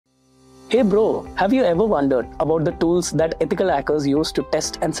Hey bro, have you ever wondered about the tools that ethical hackers use to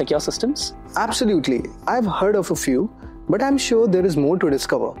test and secure systems? Absolutely. I've heard of a few, but I'm sure there is more to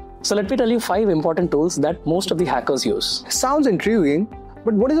discover. So let me tell you 5 important tools that most of the hackers use. Sounds intriguing,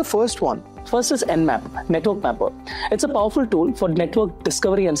 but what is the first one? First is Nmap, Network Mapper. It's a powerful tool for network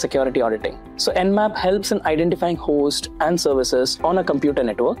discovery and security auditing. So Nmap helps in identifying hosts and services on a computer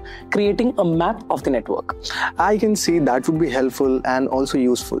network, creating a map of the network. I can see that would be helpful and also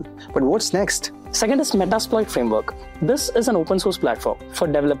useful. But what's next? Second is Metasploit framework. This is an open source platform for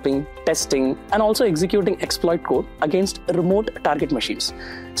developing, testing, and also executing exploit code against remote target machines.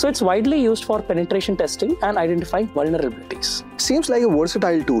 So it's widely used for penetration testing and identifying vulnerabilities. Seems like a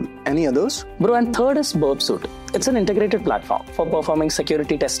versatile tool. Any others? Bro, and third is Burp Suite. It's an integrated platform for performing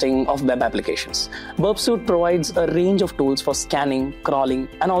security testing of web applications. Burp Suite provides a range of tools for scanning, crawling,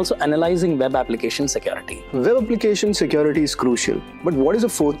 and also analyzing web application security. Web application security is crucial. But what is the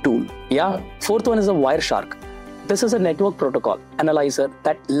fourth tool? Yeah, fourth one is a Wireshark. This is a network protocol analyzer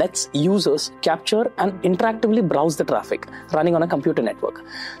that lets users capture and interactively browse the traffic running on a computer network.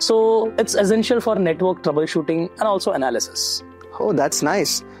 So it's essential for network troubleshooting and also analysis. Oh, that's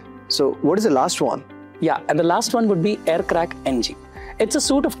nice. So what is the last one? Yeah, and the last one would be Aircrack-ng. It's a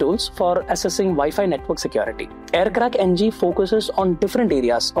suite of tools for assessing Wi-Fi network security. Aircrack-ng focuses on different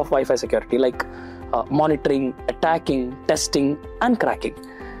areas of Wi-Fi security like monitoring, attacking, testing, and cracking.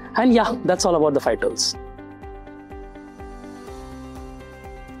 And yeah, that's all about the 5 tools.